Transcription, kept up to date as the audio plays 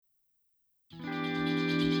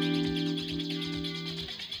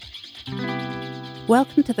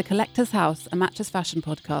Welcome to The Collector's House, a Matches Fashion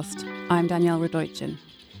podcast. I'm Danielle Radoichin.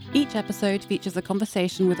 Each episode features a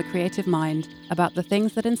conversation with a creative mind about the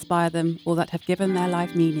things that inspire them or that have given their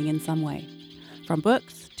life meaning in some way. From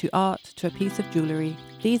books to art to a piece of jewellery,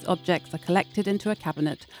 these objects are collected into a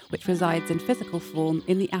cabinet which resides in physical form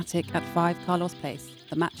in the attic at 5 Carlos Place,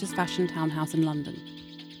 the Matches Fashion townhouse in London.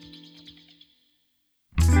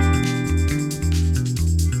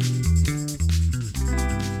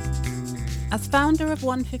 As founder of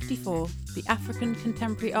 154, the African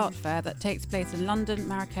contemporary art fair that takes place in London,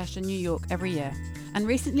 Marrakech and New York every year, and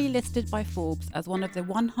recently listed by Forbes as one of the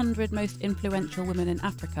 100 most influential women in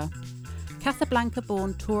Africa,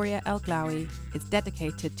 Casablanca-born Touria El Glaoui is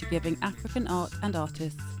dedicated to giving African art and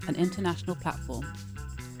artists an international platform.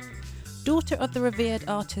 Daughter of the revered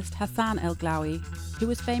artist Hassan El Glaoui, who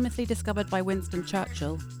was famously discovered by Winston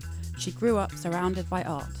Churchill, she grew up surrounded by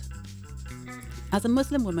art. As a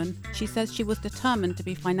Muslim woman, she says she was determined to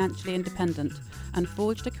be financially independent and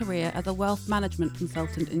forged a career as a wealth management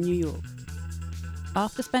consultant in New York.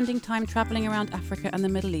 After spending time travelling around Africa and the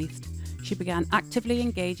Middle East, she began actively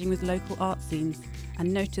engaging with local art scenes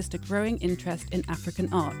and noticed a growing interest in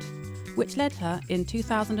African art, which led her in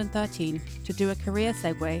 2013 to do a career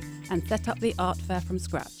segue and set up the art fair from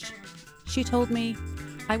scratch. She told me,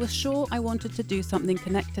 "I was sure I wanted to do something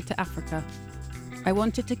connected to Africa. I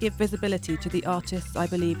wanted to give visibility to the artists I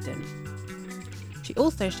believed in." She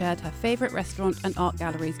also shared her favourite restaurant and art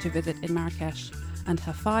galleries to visit in Marrakech and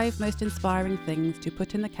her 5 most inspiring things to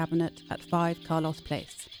put in the cabinet at 5 Carlos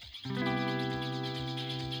Place.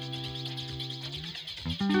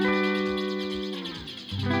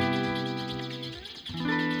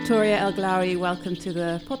 Touria El Glaoui, welcome to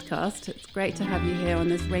the podcast. It's great to have you here on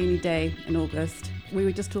this rainy day in August. We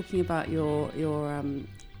were just talking about your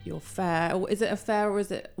fair, or is it a fair or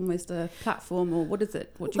is it almost a platform, or what is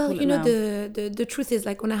it? What do you call it now? The truth is,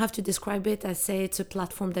 like, when I have to describe it, I say it's a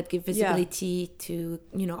platform that gives visibility to,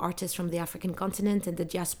 artists from the African continent and the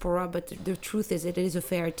diaspora. But the truth is, it is a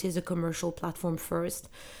fair. It is a commercial platform first.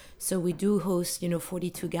 So we do host,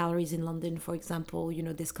 42 galleries in London, for example,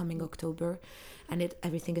 this coming October, and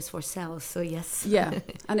everything is for sale. So yes. Yeah,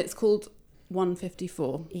 and it's called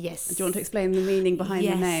 154. Yes. Do you want to explain the meaning behind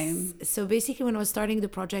the name? So basically, when I was starting the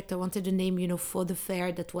project, I wanted a name, for the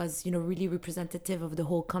fair that was, really representative of the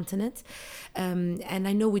whole continent. And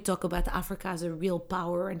I know we talk about Africa as a real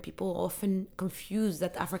power, and people often confuse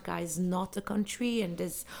that Africa is not a country, and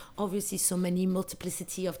there's obviously so many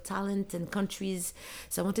multiplicity of talent and countries.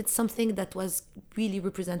 So I wanted something that was really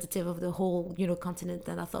representative of the whole, continent.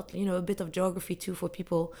 And I thought, a bit of geography too for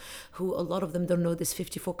people who, a lot of them don't know there's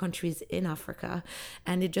 54 countries in Africa,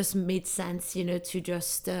 and it just made sense, to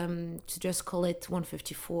just call it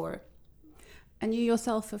 154. And you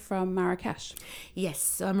yourself are from Marrakech? Yes,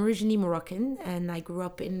 so I'm originally Moroccan, and I grew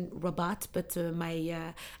up in Rabat, but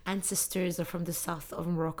my ancestors are from the south of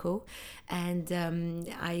Morocco, and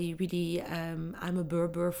I'm a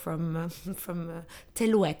Berber from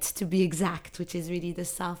Telouet, to be exact, which is really the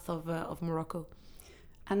south of Morocco.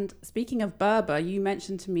 And speaking of Berber, you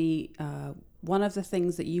mentioned to me one of the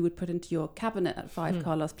things that you would put into your cabinet at 5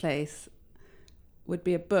 Carlos Place would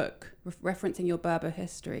be a book referencing your Berber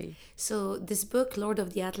history. So this book, Lord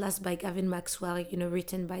of the Atlas by Gavin Maxwell,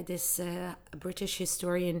 written by this British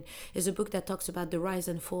historian, is a book that talks about the rise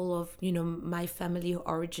and fall of, my family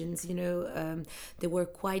origins. They were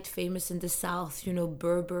quite famous in the South,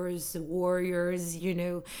 Berbers, warriors,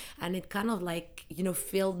 and it kind of like,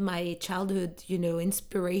 filled my childhood,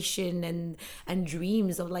 inspiration and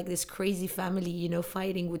dreams of like this crazy family,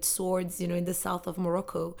 fighting with swords, in the south of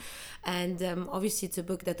Morocco. And obviously it's a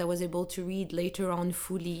book that I was able to read later on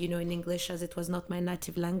fully, in English, as it was not my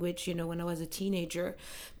native language, when I was a teenager.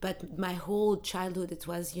 But my whole childhood, it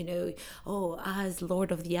was, as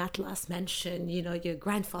Lord of the Atlas mentioned, your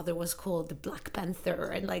grandfather was called the Black Panther.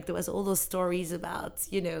 And like, there was all those stories about,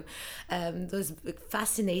 those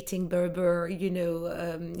fascinating Berber,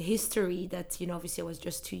 history that, obviously I was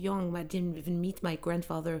just too young. I didn't even meet my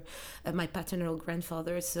grandfather, my paternal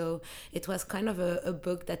grandfather. So it was kind of a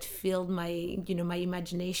book that filled my, my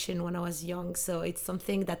imagination when I was young. So it's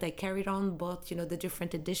something that I carried on, bought, the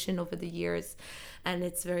different edition over the years. And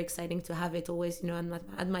it's very exciting to have it always,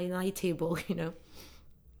 at my night table,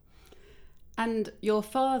 And your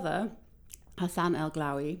father, Hassan El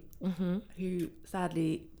Glaoui, who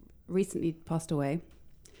sadly recently passed away,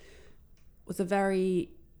 was a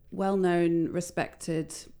very well-known,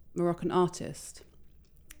 respected Moroccan artist.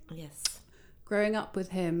 Yes. Growing up with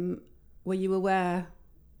him, were you aware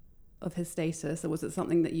of his status, or was it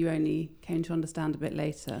something that you only came to understand a bit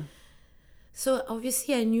later? So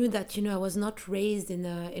obviously I knew that, I was not raised in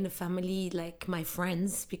a family like my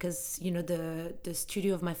friends, because, the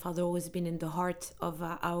studio of my father always been in the heart of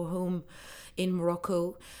our home in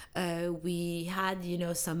Morocco. We had,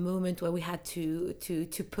 some moment where we had to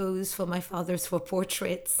pose for my father's for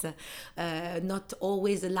portraits, not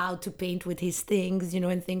always allowed to paint with his things,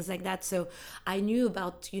 and things like that. So I knew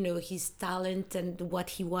about, his talent and what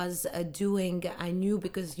he was doing. I knew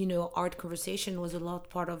because, art conversation was a lot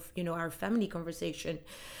part of, our family conversation.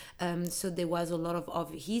 So there was a lot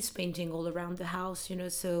of his painting all around the house,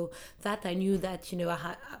 so that I knew that,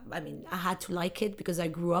 I had to like it because I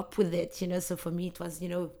grew up with it, so for me it was,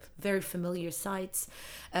 very familiar sights.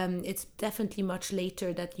 It's definitely much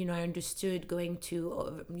later that, I understood going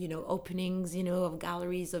to, openings, of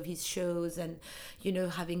galleries of his shows, and,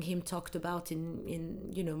 having him talked about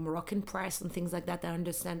in Moroccan press and things like that. I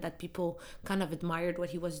understand that people kind of admired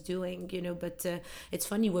what he was doing, but it's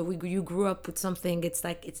funny where you grew up with something, it's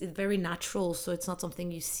like, it's very natural, so it's not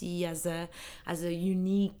something you see as a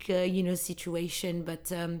unique situation.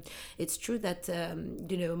 But it's true that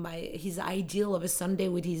his ideal of a Sunday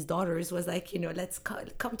with his daughters was like, let's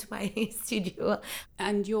come to my studio.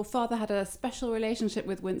 And your father had a special relationship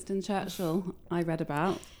with Winston Churchill, I read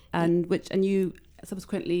about, and you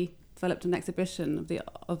subsequently developed an exhibition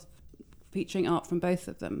of featuring art from both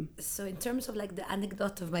of them. So in terms of like the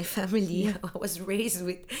anecdote of my family, I was raised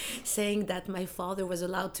with saying that my father was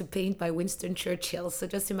allowed to paint by Winston Churchill. So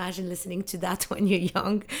just imagine listening to that when you're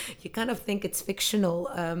young. You kind of think it's fictional.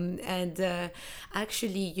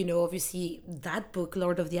 Actually, obviously that book,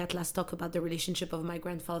 Lord of the Atlas, talk about the relationship of my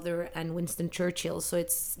grandfather and Winston Churchill. So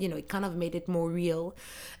it's, it kind of made it more real.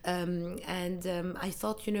 I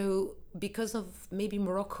thought, because of maybe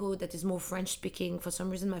Morocco, that is more French speaking, for some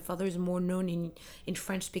reason my father is more known in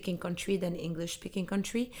French speaking country than English speaking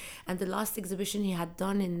country. And the last exhibition he had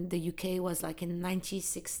done in the UK was like in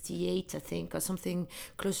 1968, I think, or something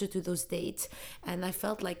closer to those dates. And I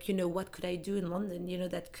felt like, what could I do in London,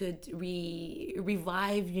 that could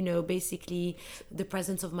revive, basically the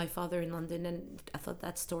presence of my father in London. And I thought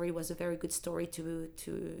that story was a very good story to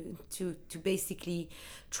basically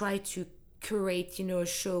try to curate, a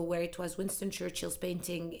show where it was Winston Churchill's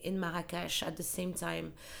painting in Marrakech at the same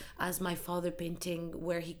time as my father painting,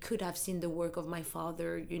 where he could have seen the work of my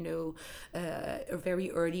father, very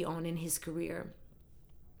early on in his career.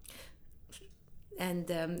 And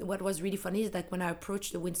what was really funny is that when I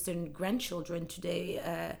approached the Winston grandchildren today,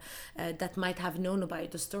 that might have known about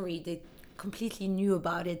the story, they completely knew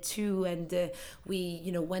about it too. And we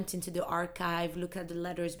went into the archive, looked at the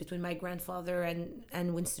letters between my grandfather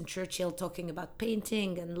and Winston Churchill, talking about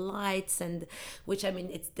painting and lights, and which,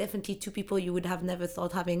 it's definitely two people you would have never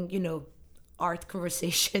thought having art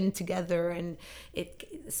conversation together. And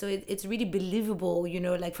it's really believable,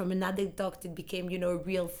 like from an anecdote it became a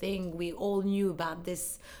real thing. We all knew about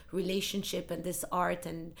this relationship and this art,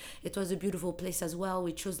 and it was a beautiful place as well.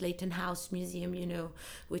 We chose Leighton House Museum,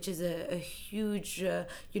 which is a huge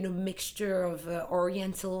mixture of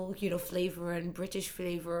oriental flavor and British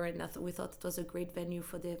flavor, and we thought it was a great venue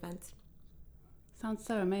for the event. Sounds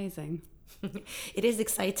so amazing. It is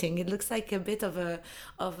exciting. It looks like a bit of a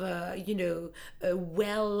a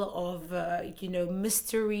well of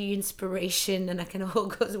mystery, inspiration, and I can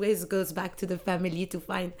always goes back to the family to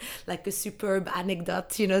find like a superb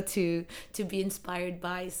anecdote to be inspired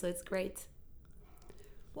by. So it's great.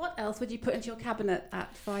 What else would you put into your cabinet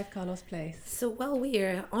at 5 Carlos Place? So while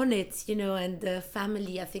we're on it, and the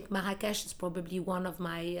family, I think Marrakech is probably one of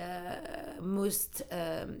my most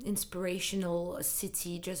inspirational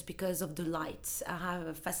city, just because of the lights. I have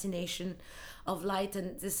a fascination of light,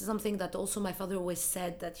 and this is something that also my father always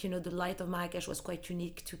said, that the light of Marrakech was quite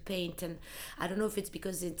unique to paint. And I don't know if it's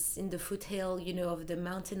because it's in the foothill of the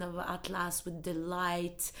mountain of Atlas, with the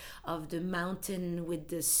light of the mountain with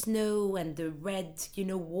the snow and the red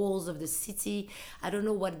walls of the city. I don't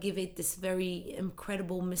know what give it this very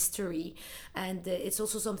incredible mystery. And it's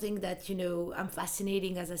also something that I'm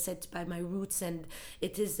fascinating, as I said, by my roots. And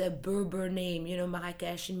it is a Berber name,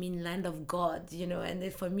 Marrakech, it means land of God,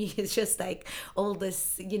 and for me it's just like all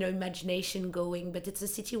this imagination going. But it's a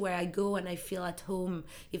city where I go and I feel at home,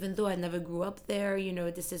 even though I never grew up there.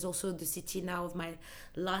 This is also the city now of my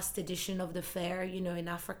last edition of the fair in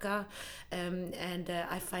Africa.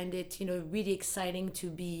 I find it really exciting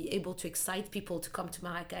to be able to excite people to come to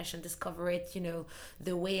Marrakech and discover it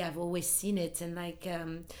the way I've always seen it. And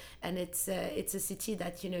and it's a city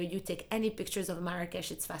that you take any pictures of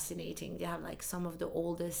Marrakech, it's fascinating. They have like some of the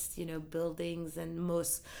oldest buildings and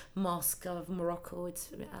most mosque of Morocco.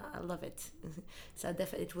 I love it. So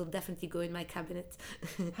it will definitely go in my cabinet.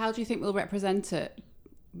 How do you think we'll represent it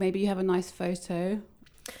maybe you have a nice photo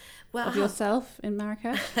of yourself in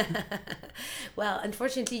Marrakech? Well,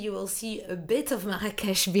 unfortunately, you will see a bit of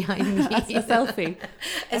Marrakech behind me. A selfie.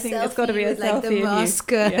 I think it's got to be a selfie like the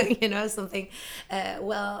mosque, yeah. Something.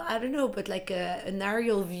 Well, I don't know, but like an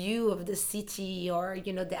aerial view of the city, or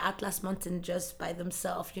the Atlas Mountain just by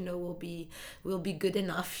themselves, will be good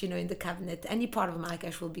enough, in the cabinet. Any part of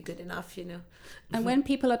Marrakech will be good enough, And when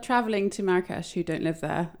people are traveling to Marrakech who don't live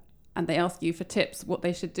there, and they ask you for tips, what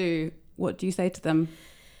they should do, what do you say to them?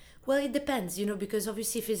 Well, it depends, because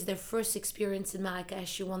obviously if it's their first experience in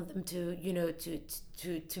Marrakech, you want them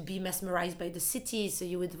to, to be mesmerized by the city. So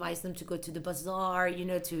you advise them to go to the bazaar,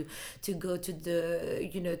 to go to the,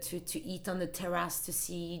 to eat on the terrace, to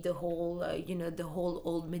see the whole, the whole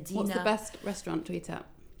old Medina. What's the best restaurant to eat at?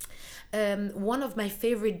 One of my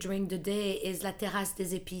favorite during the day is La Terrasse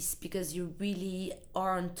des Épices, because you really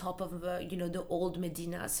are on top of the old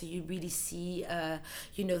Medina, so you really see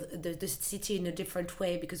the city in a different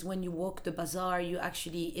way, because when you walk the bazaar, you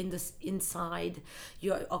actually inside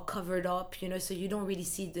you are covered up, so you don't really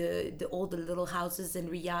see all the little houses and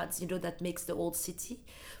riads that makes the old city.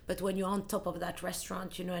 But when you're on top of that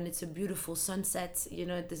restaurant, and it's a beautiful sunset,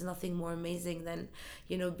 there's nothing more amazing than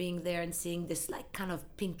being there and seeing this like kind of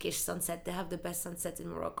pinkish sunset. They have the best sunset in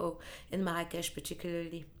Morocco, in Marrakech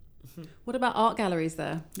particularly. What about art galleries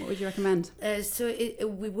there? What would you recommend?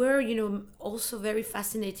 We were, also very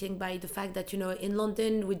fascinating by the fact that, in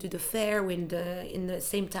London we do the fair in the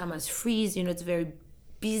same time as Frieze. It's very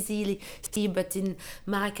busy, but in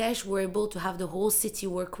Marrakech we're able to have the whole city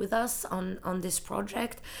work with us on this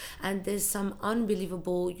project, and there's some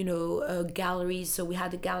unbelievable galleries. So we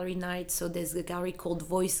had a gallery night, so there's a gallery called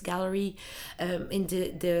Voice Gallery in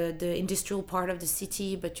the industrial part of the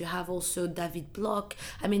city, but you have also David Bloch.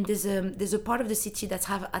 I mean, there's a part of the city that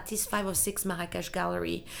have at least 5 or 6 Marrakech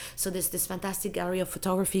gallery. So there's this fantastic gallery of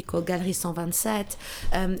photography called Galerie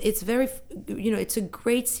 127. It's very, it's a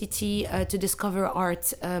great city to discover art.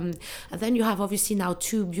 And then you have obviously now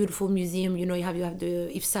 2 beautiful museums. You have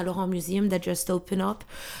the Yves Saint Laurent Museum that just opened up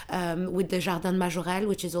with the Jardin Majorelle,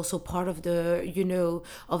 which is also part of the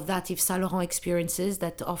of that Yves Saint Laurent experiences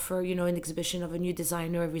that offer an exhibition of a new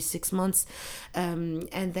designer every 6 months.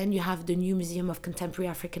 And then you have the new Museum of Contemporary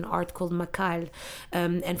African Art called Makal.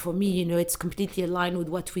 And for me, it's completely aligned with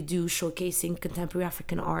what we do, showcasing contemporary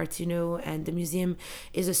African art. And the museum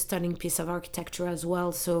is a stunning piece of architecture as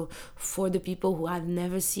well. So for the people who have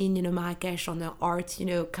never seen Marrakech on the art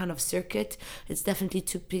kind of circuit, it's definitely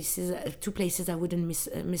two places I wouldn't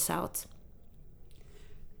miss out.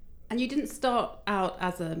 And you didn't start out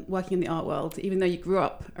as working in the art world, even though you grew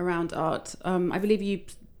up around art. I believe you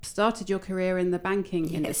started your career in the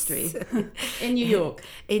banking industry in New York.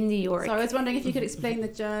 In New York. So I was wondering if you could explain the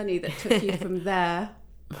journey that took you from there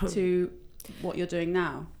to what you're doing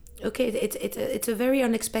now. Okay, it's a very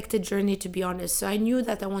unexpected journey, to be honest. So I knew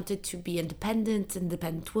that I wanted to be independent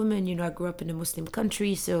woman. I grew up in a Muslim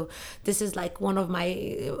country, so this is like one of my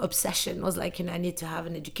obsession was like, I need to have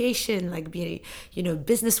an education, like be a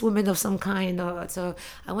businesswoman of some kind. So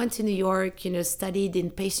I went to New York, studied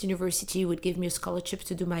in Pace University, would give me a scholarship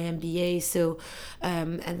to do my MBA. So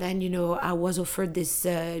and then I was offered this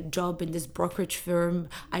job in this brokerage firm.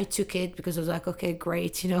 I took it because I was like, okay,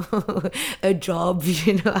 great, a job,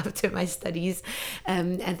 after my studies,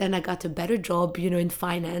 and then I got a better job in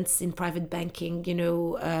finance, in private banking,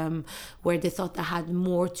 where they thought I had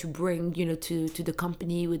more to bring to the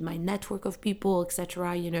company with my network of people,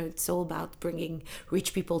 etc. It's all about bringing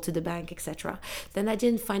rich people to the bank, etc. Then I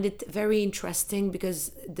didn't find it very interesting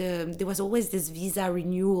because there was always this visa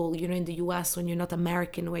renewal in the US when you're not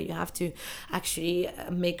American, where you have to actually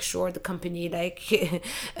make sure the company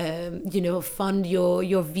fund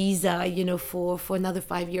your visa for another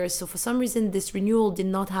 5 years. So for some reason this renewal did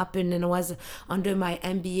not happen, and I was under my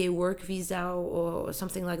MBA work visa or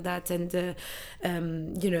something like that, and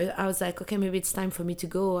I was like, okay, maybe it's time for me to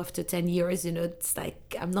go after 10 years. It's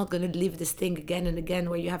like I'm not going to live this thing again and again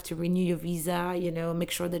where you have to renew your visa, make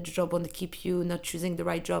sure that the job won't keep you, not choosing the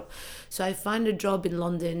right job. So I found a job in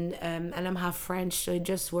London, and I'm half French, so it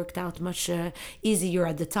just worked out much easier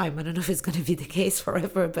at the time. I don't know if it's going to be the case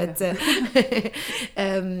forever, but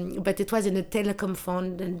but it was in a telecom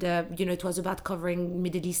fund, and it was about covering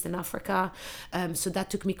Middle East and Africa. So that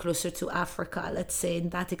took me closer to Africa, let's say, in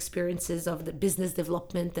that experiences of the business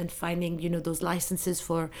development and finding, those licenses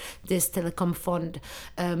for this telecom fund.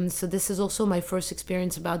 So this is also my first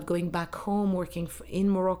experience about going back home, working in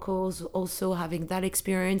Morocco, also having that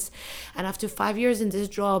experience. And after 5 years in this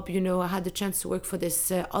job, I had the chance to work for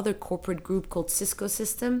this other corporate group called Cisco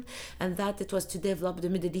System, and that it was to develop the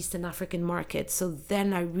Middle East and African market. So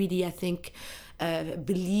then I think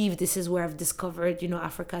believe this is where I've discovered,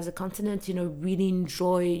 Africa as a continent, really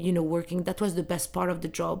enjoy, working. That was the best part of the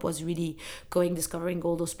job, was really going, discovering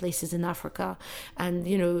all those places in Africa. And,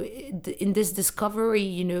 in this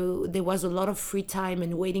discovery, there was a lot of free time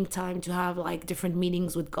and waiting time to have like different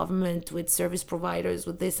meetings with government, with service providers,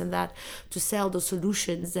 with this and that, to sell those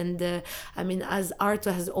solutions. And as art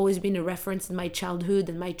has always been a reference in my childhood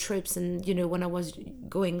and my trips, and when I was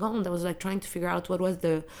going on, I was like trying to figure out what was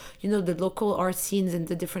the the local art scenes in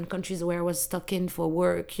the different countries where I was stuck in for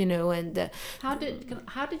work, and how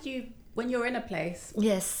did you, when you're in a place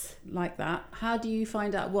yes like that, how do you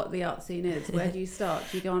find out what the art scene is? Where do you start?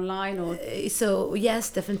 Do you go online? Or so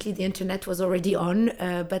yes, definitely the internet was already on,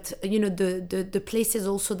 but the places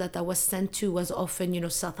also that I was sent to was often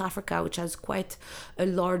South Africa, which has quite a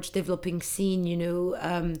large developing scene,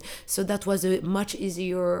 so that was a much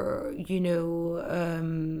easier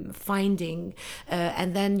finding,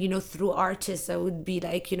 and then through artists I would be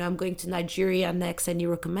like, I'm going to Nigeria next, any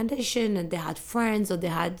recommendation, and they had friends, or they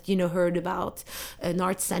had heard about an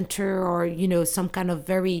art center, or some kind of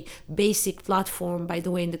very basic platform, by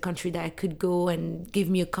the way, in the country that I could go and give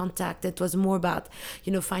me a contact. It was more about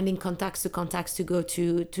finding contacts to go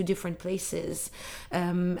to different places,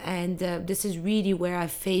 and this is really where I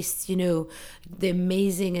faced the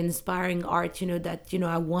amazing and inspiring art that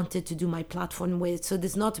I wanted to do my platform with. So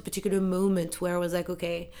there's not a particular moment where I was like,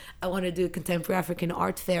 okay, I want to do a contemporary African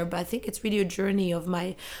art fair, but I think it's really a journey of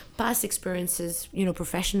my past experiences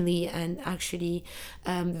professionally, and actually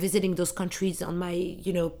visiting those countries on my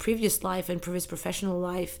previous life and previous professional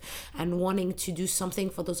life, and wanting to do something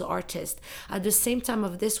for those artists. At the same time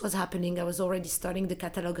of this was happening, I was already starting the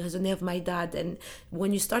Catalogue Raisonné of my dad, and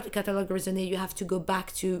when you start the Catalogue Raisonné, you have to go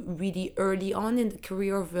back to really early on in the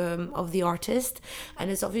career of the artist, and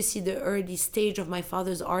it's obviously the early stage of my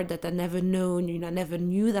father's art that I never known, I never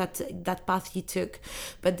knew that path he took,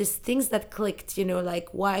 but these things that clicked, like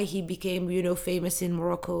why he became famous in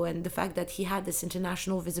Morocco, and the fact that he had this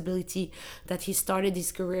international visibility, that he started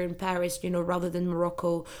his career in Paris, rather than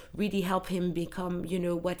Morocco, really helped him become,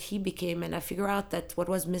 what he became. And I figure out that what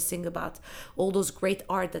was missing about all those great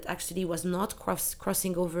art that actually was not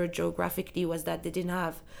crossing over geographically was that they didn't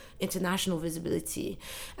have international visibility.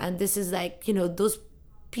 And this is like, those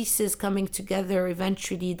pieces coming together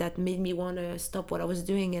eventually that made me want to stop what I was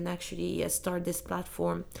doing and actually start this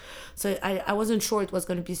platform. So I wasn't sure it was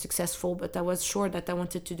going to be successful, but I was sure that I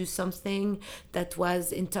wanted to do something that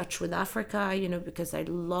was in touch with Africa, because I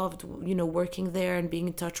loved, working there and being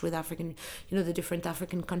in touch with African, the different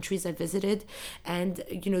African countries I visited, and,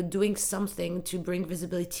 doing something to bring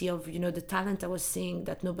visibility of, the talent I was seeing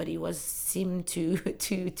that nobody seemed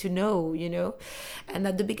to know, And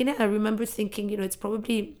at the beginning, I remember thinking, it's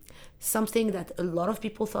probably something that a lot of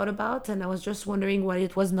people thought about, and I was just wondering why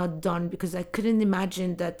it was not done, because I couldn't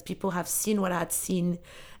imagine that people have seen what I had seen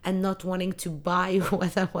and not wanting to buy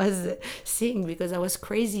what I was seeing, because I was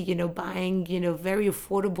crazy, buying, very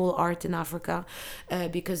affordable art in Africa,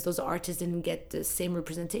 because those artists didn't get the same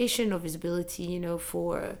representation or visibility,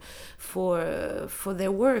 for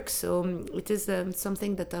their work. So it is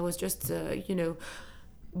something that I was just,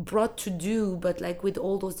 brought to do, but like with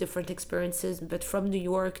all those different experiences, but from New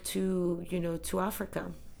York to to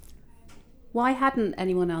Africa. Why hadn't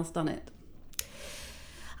anyone else done it?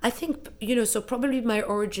 I think so probably my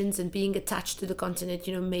origins and being attached to the continent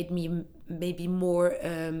made me maybe more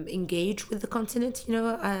engaged with the continent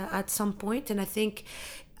at some point. And I think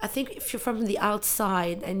if you're from the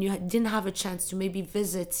outside and you didn't have a chance to maybe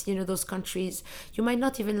visit, those countries, you might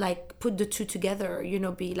not even like put the two together,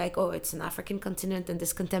 be like, oh, it's an African continent and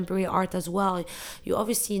this contemporary art as well. You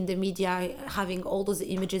obviously in the media having all those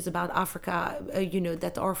images about Africa,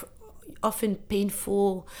 that are often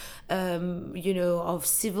painful, of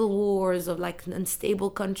civil wars, of like unstable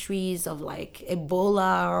countries, of like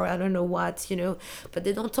Ebola or I don't know what, but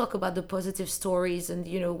they don't talk about the positive stories and,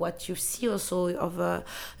 what you see also of a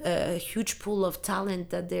huge pool of talent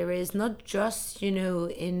that there is, not just,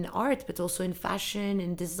 in art, but also in fashion,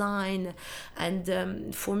 in design.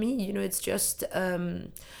 And for me, it's just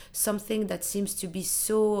something that seems to be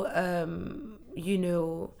so,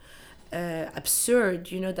 absurd,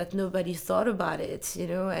 that nobody thought about it,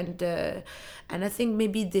 and I think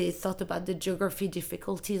maybe they thought about the geography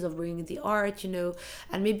difficulties of bringing the art, and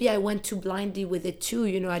maybe I went too blindly with it too,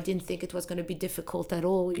 I didn't think it was going to be difficult at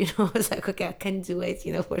all, I was like, okay, I can do it,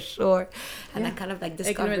 for sure, and I kind of like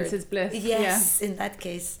discovered ignorance is bliss. Yes, in that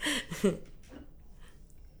case.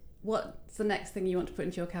 What's the next thing you want to put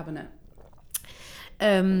into your cabinet?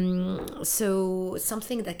 So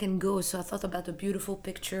something that can go. So I thought about a beautiful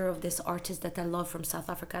picture of this artist that I love from South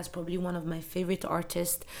Africa. It's probably one of my favorite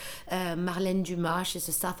artists, Marlène Dumas. She's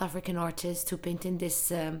a South African artist who painted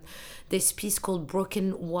this piece called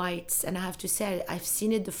Broken Whites. And I have to say, I've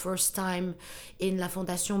seen it the first time in La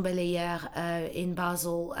Fondation Belair in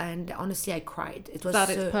Basel, and honestly, I cried. It was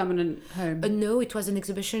its permanent home. No, it was an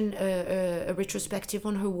exhibition, a retrospective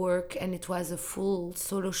on her work, and it was a full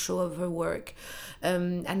solo show of her work. I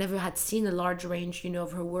never had seen a large range,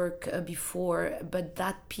 of her work before, but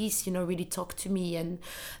that piece, really talked to me. And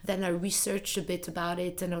then I researched a bit about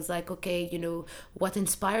it, and I was like, okay, what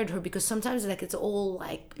inspired her? Because sometimes, like, it's all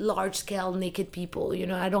like large scale naked people.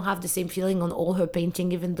 I don't have the same feeling on all her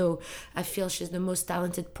painting, even though I feel she's the most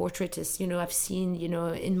talented portraitist, I've seen,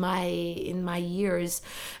 in my years.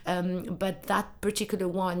 But that particular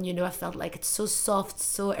one, I felt like it's so soft,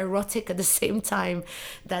 so erotic at the same time,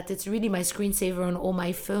 that it's really my screensaver on all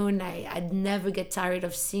my phone. I'd never get tired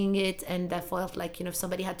of seeing it, and I felt like, if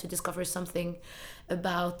somebody had to discover something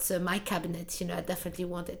about my cabinet, I definitely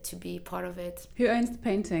wanted to be part of it. Who owns the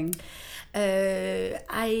painting?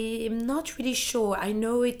 I am not really sure. I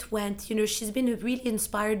know it went, she's been really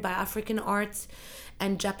inspired by African art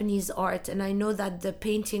and Japanese art, and I know that the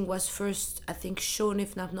painting was first, I think, shown,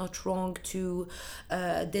 if I'm not wrong, to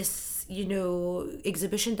this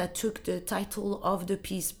exhibition that took the title of the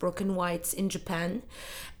piece, Broken Whites, in Japan.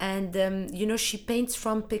 And she paints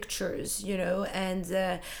from pictures,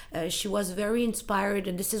 and she was very inspired,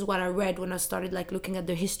 and this is what I read when I started looking at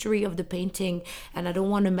the history of the painting, and I don't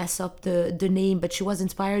want to mess up the name, but she was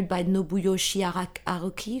inspired by Nobuyoshi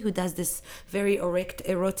Haruki, who does this very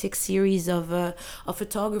erotic series of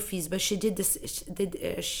photographies. But he did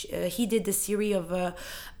the series of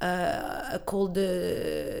called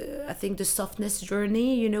I think the Softness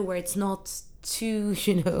Journey, where it's not too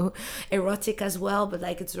erotic as well, but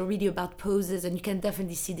it's really about poses, and you can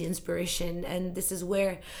definitely see the inspiration. And this is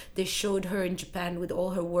where they showed her in Japan with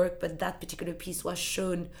all her work, but that particular piece was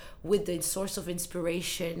shown with the source of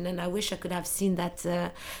inspiration. And I wish I could have seen that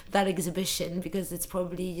exhibition, because it's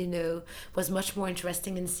probably was much more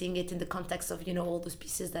interesting in seeing it in the context of all those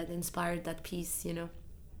pieces that inspired that piece.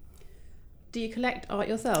 Do you collect art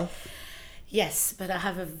yourself? Yes, but I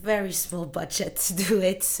have a very small budget to do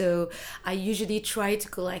it. So I usually try to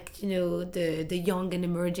collect, the young and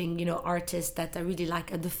emerging, artists that I really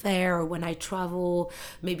like at the fair, or when I travel,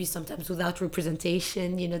 maybe sometimes without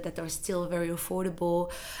representation, that are still very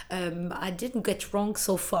affordable. I didn't get wrong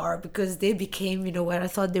so far, because they became, what I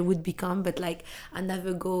thought they would become. But I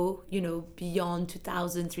never go, beyond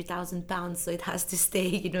 2,000, 3,000 pounds. So it has to stay,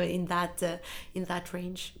 in that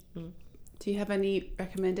range. Do you have any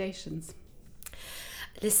recommendations?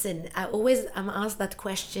 Listen, I'm asked that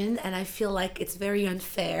question, and I feel like it's very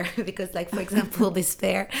unfair because, for example, this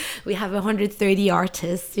fair, we have 130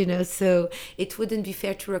 artists, so it wouldn't be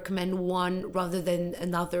fair to recommend one rather than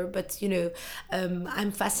another. But,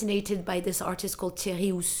 I'm fascinated by this artist called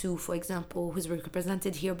Thierry Oussou, for example, who's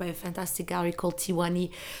represented here by a fantastic gallery called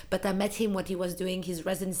Tiwani. But I met him when he was doing his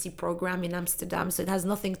residency program in Amsterdam, so it has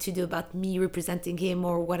nothing to do about me representing him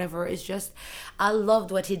or whatever. It's just, I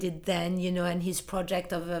loved what he did then, and his project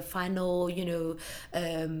of a final,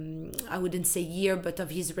 I wouldn't say year, but of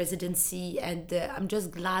his residency. And I'm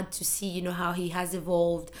just glad to see, how he has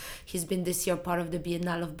evolved. He's been this year part of the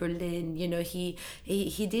Biennale of Berlin.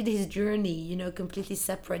 He did his journey, completely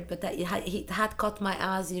separate, but that he had caught my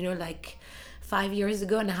eyes, 5 years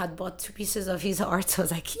ago, and I had bought 2 pieces of his art. So I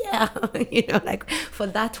was like, yeah, for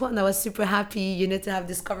that one, I was super happy, to have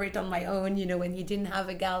discovered it on my own, when he didn't have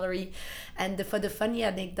a gallery. And for the funny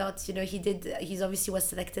anecdote, he's obviously was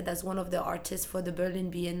selected as one of the artists for the Berlin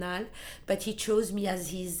Biennale, but he chose me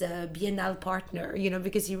as his Biennale partner,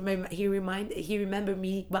 because he remembered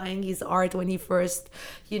me buying his art when he first,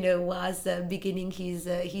 was beginning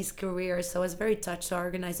his career. So I was very touched. So I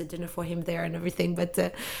organized a dinner for him there and everything. But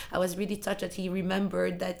I was really touched that he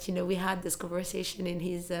remembered that we had this conversation in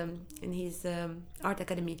his art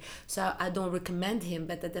academy. So I don't recommend him,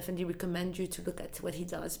 but I definitely recommend you to look at what he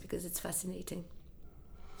does, because it's fascinating.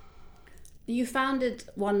 You founded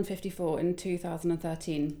 154 in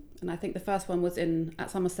 2013, and I think the first one was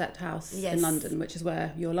at Somerset House in London, which is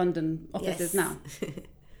where your London office is now.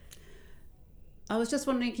 I was just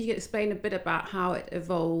wondering if you could explain a bit about how it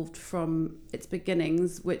evolved from its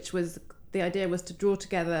beginnings, which was the idea was to draw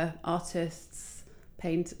together artists,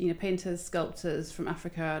 painters, sculptors from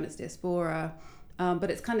Africa and its diaspora, but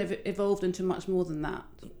it's kind of evolved into much more than that.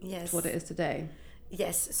 Yes. To what it is today.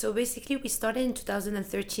 Yes, so basically we started in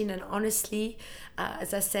 2013, and honestly,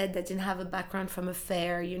 as I said, I didn't have a background from a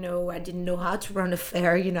fair, I didn't know how to run a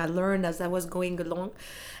fair, I learned as I was going along.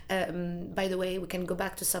 By the way, we can go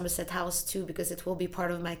back to Somerset House too, because it will be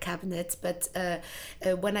part of my cabinet. But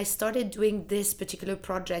when I started doing this particular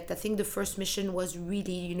project, I think the first mission was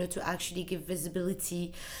really, to actually give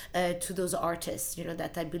visibility to those artists,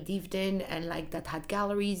 that I believed in, and like that had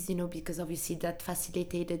galleries, because obviously that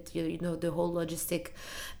facilitated, the whole logistic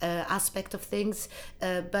aspect of things.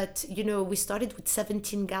 But we started with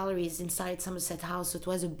 17 galleries inside Somerset House, so it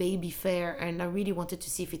was a baby fair, and I really wanted to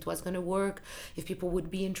see if it was going to work, if people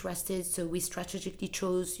would be interested. So we strategically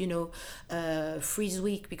chose Freeze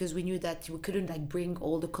Week, because we knew that we couldn't like bring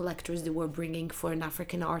all the collectors they were bringing for an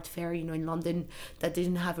African art fair in London that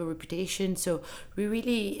didn't have a reputation. So we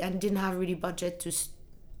really didn't have really budget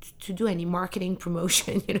to do any marketing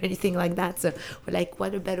promotion, anything like that. So we're like,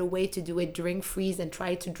 what a better way to do it during Freeze and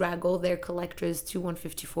try to drag all their collectors to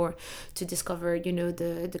 154 to discover,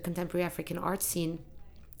 the contemporary African art scene.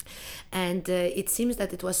 And it seems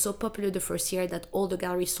that it was so popular the first year that all the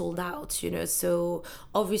galleries sold out, so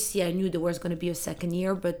obviously I knew there was going to be a second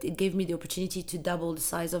year, but it gave me the opportunity to double the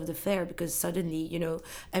size of the fair, because suddenly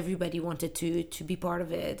everybody wanted to be part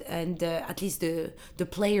of it, and at least the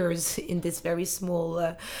players in this very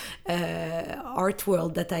small art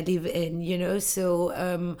world that I live in,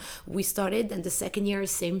 so we started, and the second year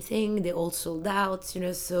same thing, they all sold out,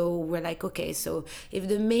 so we're like, okay, so if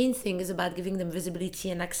the main thing is about giving them visibility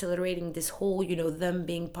and accelerating this whole, them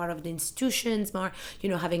being part of the institutions more,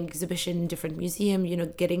 having exhibition in different museum,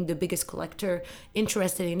 getting the biggest collector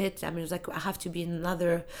interested in it. I mean, it's like, I have to be in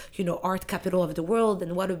another, art capital of the world,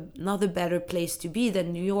 and what another better place to be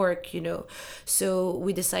than New York, So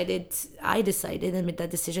I decided and made that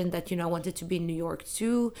decision that, I wanted to be in New York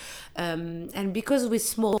too. And because we're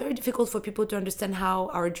small, very difficult for people to understand how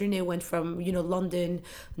our journey went from, London,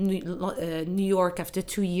 New York after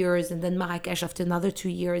 2 years, and then Marrakech after another 2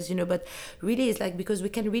 years, but really it's like, because we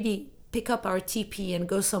can really pick up our TP and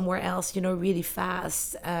go somewhere else, really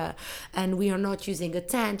fast. And we are not using a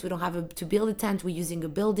tent. We don't have to build a tent. We're using a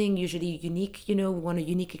building, usually unique, we want a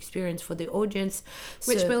unique experience for the audience.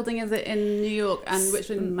 Which building is it in New York, and which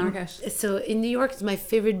in Marrakech? So in New York, it's my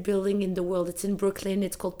favorite building in the world. It's in Brooklyn.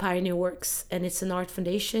 It's called Pioneer Works, and it's an art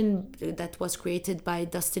foundation that was created by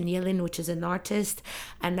Dustin Yellin, which is an artist.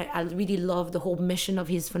 And I really love the whole mission of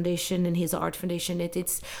his foundation and his art foundation.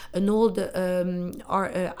 It's an old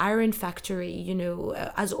iron factory,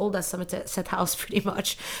 as old as Somerset House, pretty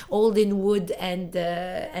much, old in wood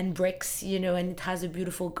and bricks, and it has a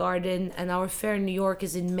beautiful garden. And our fair in New York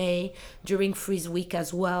is in May during Freeze Week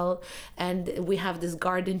as well, and we have this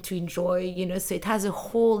garden to enjoy, so it has a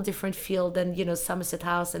whole different feel than Somerset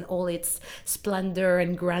House and all its splendor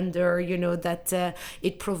and grandeur, that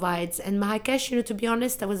it provides. And Marrakech, to be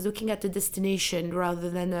honest, I was looking at the destination rather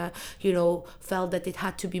than felt that it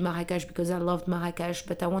had to be Marrakech because I loved Marrakech,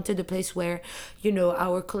 but I wanted a place where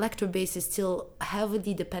our collector base is still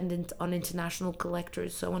heavily dependent on international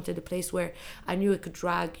collectors. So I wanted a place where I knew I could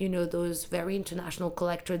drag those very international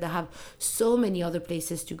collectors that have so many other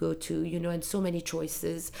places to go to, and so many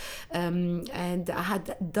choices. And I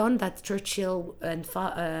had done that Churchill and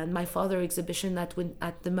my father exhibition at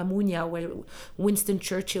the Mamounia, where Winston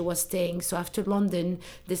Churchill was staying. So after London,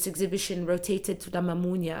 this exhibition rotated to the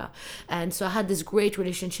Mamounia, and so I had this great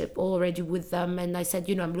relationship already with them. And I said,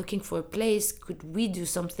 I'm looking for a place. Could we do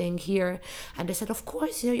something here? And they said, of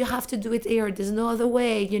course, you have to do it here. There's no other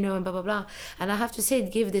way, and blah blah blah. And I have to say,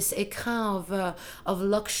 it gave this écrin of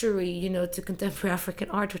luxury, to contemporary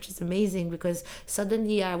African art, which is amazing, because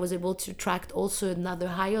suddenly I was able to attract also another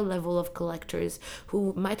higher level of collectors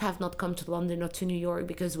who might have not come to London or to New York,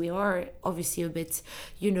 because we are obviously a bit,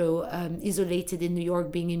 isolated in New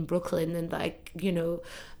York, being in Brooklyn, and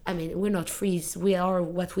I mean, we're not Freeze, we are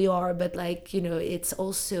what we are, but it's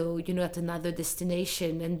also, at another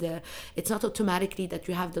destination, and it's not automatically that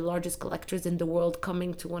you have the largest collectors in the world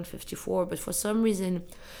coming to 154, but for some reason,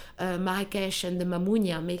 Marrakech and the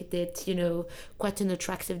Mamounia made it, quite an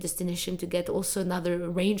attractive destination to get also another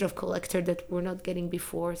range of collector that we're not getting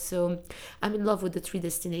before. So I'm in love with the three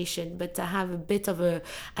destination, but I have a bit of a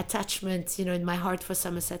attachment, in my heart for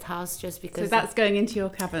Somerset House, just because. So that's going into your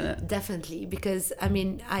cabinet? Definitely, because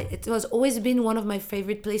it was always been one of my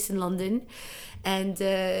favorite places in London. And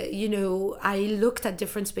I looked at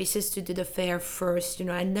different spaces to do the fair first.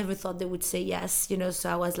 I never thought they would say yes. So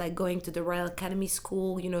I was like going to the Royal Academy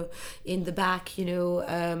School, in the back.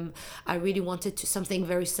 I really wanted to something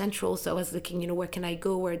very central, so I was looking, where can I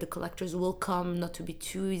go where the collectors will come, not to be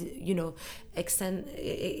too, extend,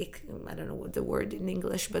 I don't know what the word in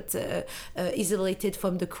English, but isolated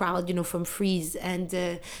from the crowd, from Freeze. And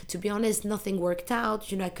to be honest, nothing worked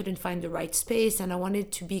out. I couldn't find the right space, and I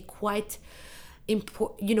wanted to be quite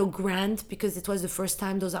grand, because it was the first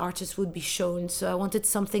time those artists would be shown. So I wanted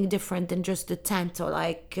something different than just a tent, or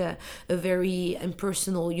like a very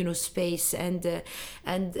impersonal, space. And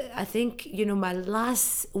I think, my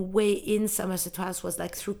last way in Somerset House was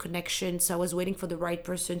like through connection. So I was waiting for the right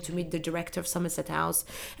person to meet the director of Somerset House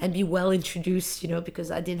and be well introduced,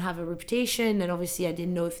 because I didn't have a reputation, and obviously I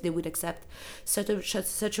didn't know if they would accept such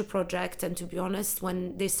a project. And to be honest,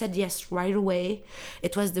 when they said yes right away,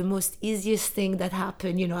 it was the most easiest thing that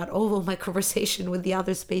happened, at all of my conversation with the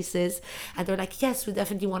other spaces. And they're like, yes, we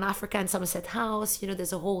definitely want Africa and Somerset House.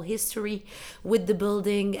 There's a whole history with the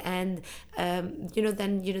building. And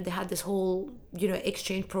then they had this whole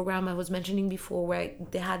exchange program I was mentioning before, where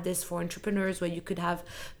they had this for entrepreneurs, where you could have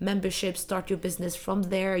membership, start your business from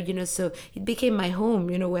there. So it became my home,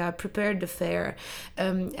 where I prepared the fair.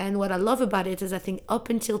 And what I love about it is, I think up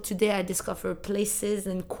until today, I discover places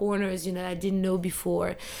and corners I didn't know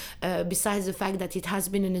before, besides the fact that it has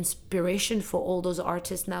been an inspiration for all those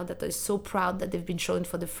artists now that are so proud that they've been shown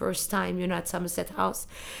for the first time at Somerset House.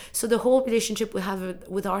 So the whole relationship we have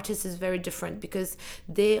with artists is very different, because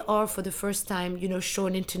they are for the first time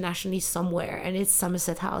shown internationally somewhere, and it's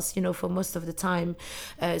Somerset House for most of the time.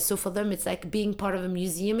 So for them, it's like being part of a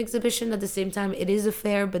museum exhibition. At the same time, it is a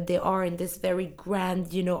fair, but they are in this very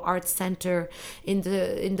grand art center in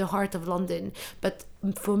the heart of London. But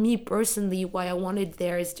for me personally, why I wanted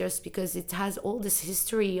there is just because it has all this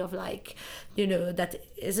history of like, that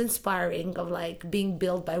is inspiring, of like being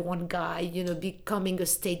built by one guy, becoming a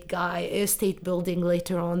state building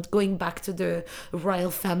later on, going back to the royal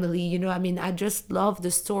family, I just love the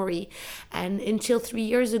story. And until 3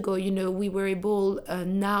 years ago, we were able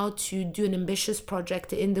now to do an ambitious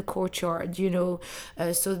project in the courtyard, so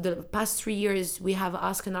the past 3 years we have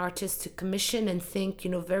asked an artist to commission and think,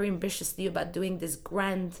 very ambitiously about doing this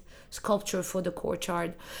grand sculpture for the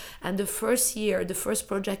courtyard. And the first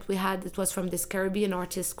project we had, it was from this Caribbean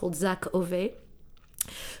artist called Zach Ove,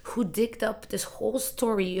 who digged up this whole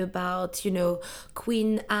story about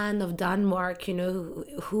Queen Anne of Denmark,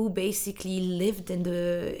 who basically lived in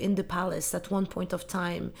the palace at one point of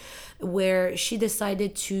time, where she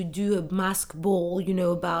decided to do a mask ball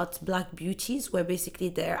about black beauties, where basically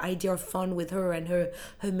their idea of fun with her and her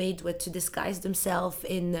maid were to disguise themselves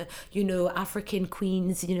in African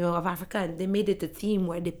queens of Africa. And they made it a theme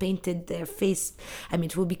where they painted their face.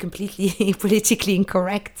 It will be completely politically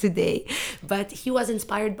incorrect today, but he was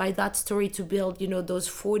inspired by that story to build those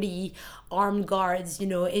 40 armed guards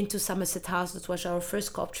into Somerset House. That was our first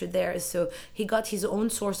sculpture there. So he got his own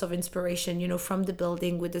source of inspiration from the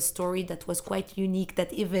building, with a story that was quite unique,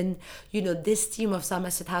 that even this team of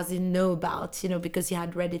Somerset House didn't know about, because he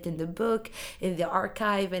had read it in the book, in the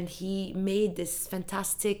archive. And he made this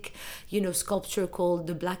fantastic sculpture called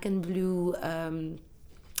the Black and Blue,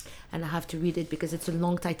 and I have to read it because it's a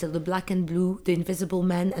long title: The Black and Blue, The Invisible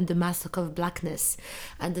Man and the Mask of Blackness.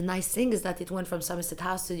 And the nice thing is that it went from Somerset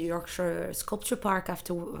House to the Yorkshire Sculpture Park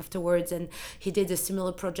afterwards, and he did a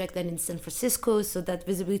similar project then in San Francisco, so that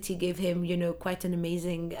visibility gave him quite an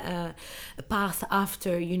amazing path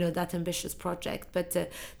after that ambitious project. But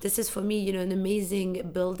this is for me an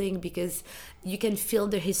amazing building, because you can feel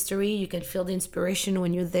the history, you can feel the inspiration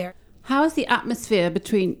when you're there. How is the atmosphere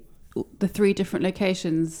between the three different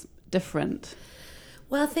locations different?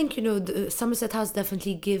 Well, I think the Somerset House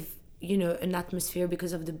definitely give an atmosphere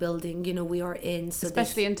because of the building we are in, so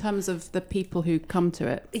especially in terms of the people who come to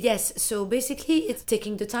it. Yes, so basically it's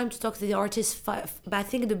taking the time to talk to the artists, but I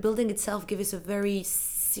think the building itself gives us a very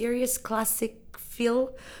serious classic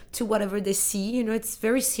feel to whatever they see. It's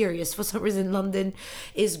very serious. For some reason, London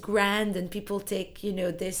is grand, and people take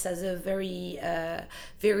this as a very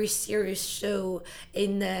very serious show.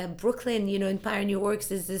 In Brooklyn, in Pioneer Works,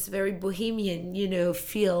 there's this very bohemian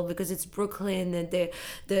feel, because it's Brooklyn, and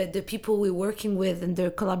the people we're working with and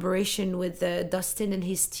their collaboration with Dustin and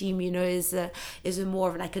his team is a more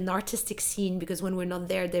of like an artistic scene, because when we're not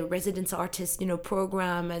there, the residence artist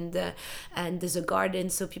program, and there's a garden,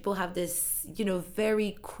 so people have this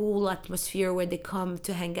very cool atmosphere where they come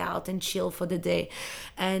to hang out and chill for the day.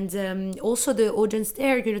 And also the audience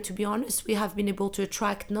there, to be honest, we have been able to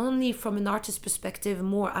attract, not only from an artist perspective,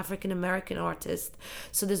 more African American artists.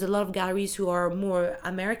 So there's a lot of galleries who are more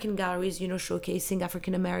American galleries, showcasing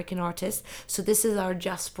African American artists. So this is our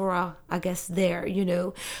diaspora, I guess, there,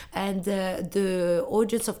 and the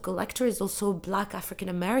audience of collectors is also Black African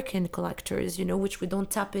American collectors, which we don't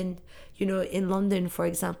tap in, in London, for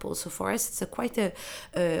example. So for us, it's quite a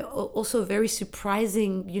also very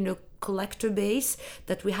surprising, collector base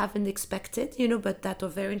that we haven't expected, but that are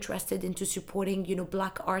very interested into supporting,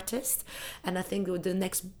 Black artists. And I think the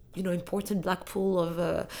next important Black pool of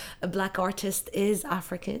a Black artist is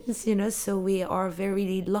Africans, so we are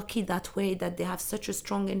very lucky that way, that they have such a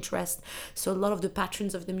strong interest. So a lot of the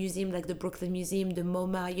patrons of the museum, like the Brooklyn Museum, the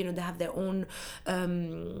MoMA, they have their own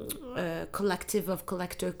collective of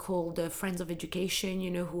collector called Friends of Education,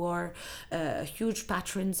 who are huge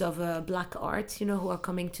patrons of Black art, who are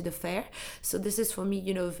coming to the fair. So this is for me,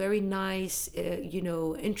 very nice,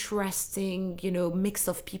 interesting, mix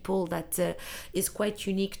of people that is quite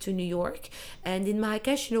unique to New York. And in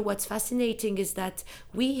Marrakech, what's fascinating is that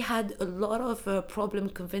we had a lot of problem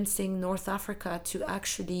convincing North Africa to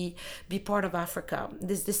actually be part of Africa.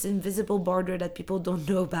 There's this invisible border that people don't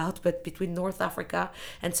know about, but between North Africa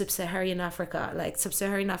and Sub-Saharan Africa, like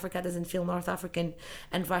Sub-Saharan Africa doesn't feel North African,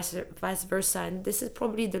 and vice versa. And this is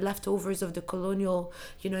probably the leftovers of the colonial,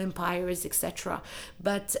 empires, etc.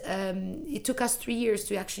 But it took us 3 years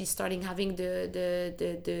to actually starting having the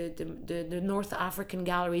North African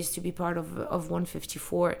galleries to be part of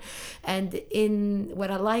 154. And in what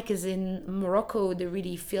I like is in Morocco, they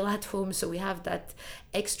really feel at home. So we have that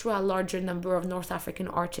extra larger number of North African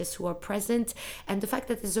artists who are present, and the fact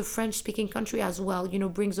that it's a French speaking country as well,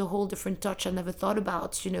 brings a whole different touch I never thought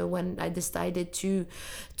about, when I decided to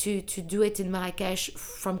do it in Marrakech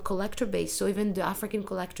from collector base. So even the African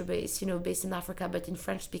collector base, based in Africa but in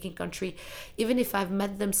French speaking country, even if I've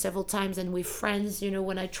met them several times and we're friends,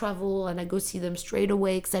 when I travel and I go see them straight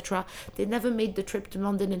away, etc., they never made the trip to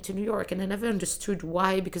London and to New York, and I never understood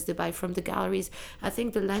why, because they buy from the galleries. I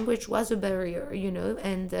think the language was a barrier,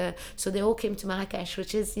 and so they all came to Marrakech,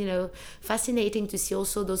 which is, fascinating to see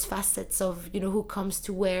also those facets of, who comes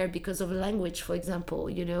to where because of language, for example,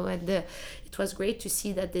 and it was great to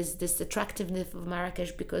see that there's this attractiveness of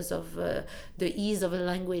Marrakech because of the ease of a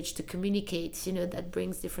language to communicate, that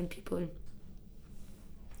brings different people.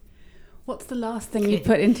 What's the last thing you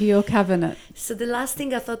put into your cabinet? So the last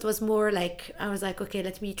thing I thought was more like, I was like, okay,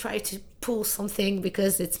 let me try to pull something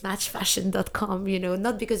because it's matchfashion.com,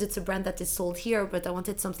 not because it's a brand that is sold here, but I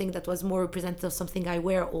wanted something that was more representative of something I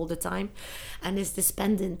wear all the time. And it's this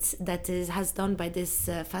pendant that has done by this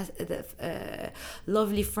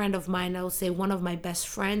lovely friend of mine, I would say one of my best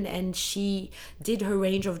friend, and she did her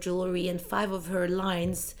range of jewelry, and 5 of her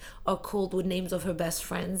lines are called with names of her best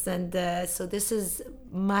friends. And so this is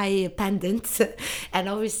my pendant, and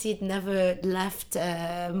obviously it never left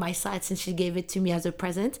my side since she gave it to me as a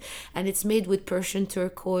present. And it's made with Persian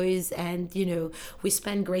turquoise, and we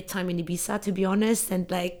spend great time in Ibiza, to be honest,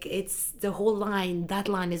 and like it's the whole line. That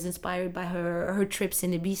line is inspired by her trips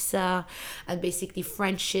in Ibiza, and basically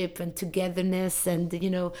friendship and togetherness. And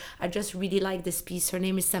I just really like this piece. Her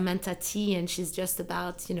name is Samantha T, and she's just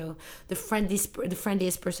about the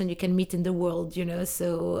friendliest person you can meet in the world.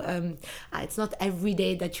 So it's not every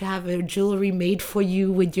day that you have a jewelry made for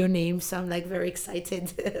you with your name. So I'm like very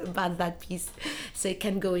excited about that piece. So it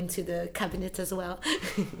can go into the cabinet as well.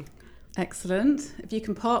 Excellent. If you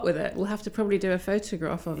can part with it, we'll have to probably do a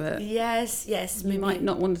photograph of it. Yes. You might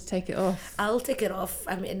not want to take it off. I'll take it off.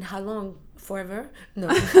 I mean, how long? Forever? No.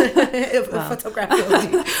 A photograph.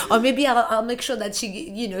 Or maybe I'll make sure that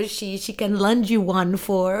she can lend you one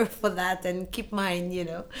for that and keep mine,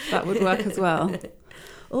 That would work as well.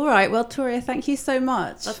 All right. Well, Touria, thank you so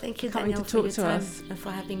much. Well, thank you, for coming Danielle, to talk for to your time us and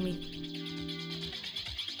for having me.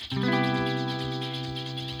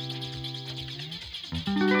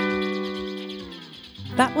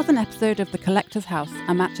 That was an episode of The Collector's House,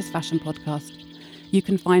 a Matches Fashion podcast. You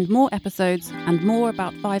can find more episodes and more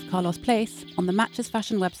about 5 Carlos Place on the Matches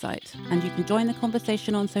Fashion website, and you can join the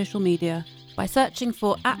conversation on social media by searching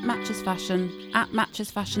for @MatchesFashion,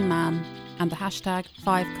 @MatchesFashionMan, and the hashtag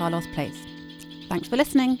 5 Carlos Place. Thanks for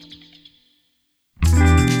listening.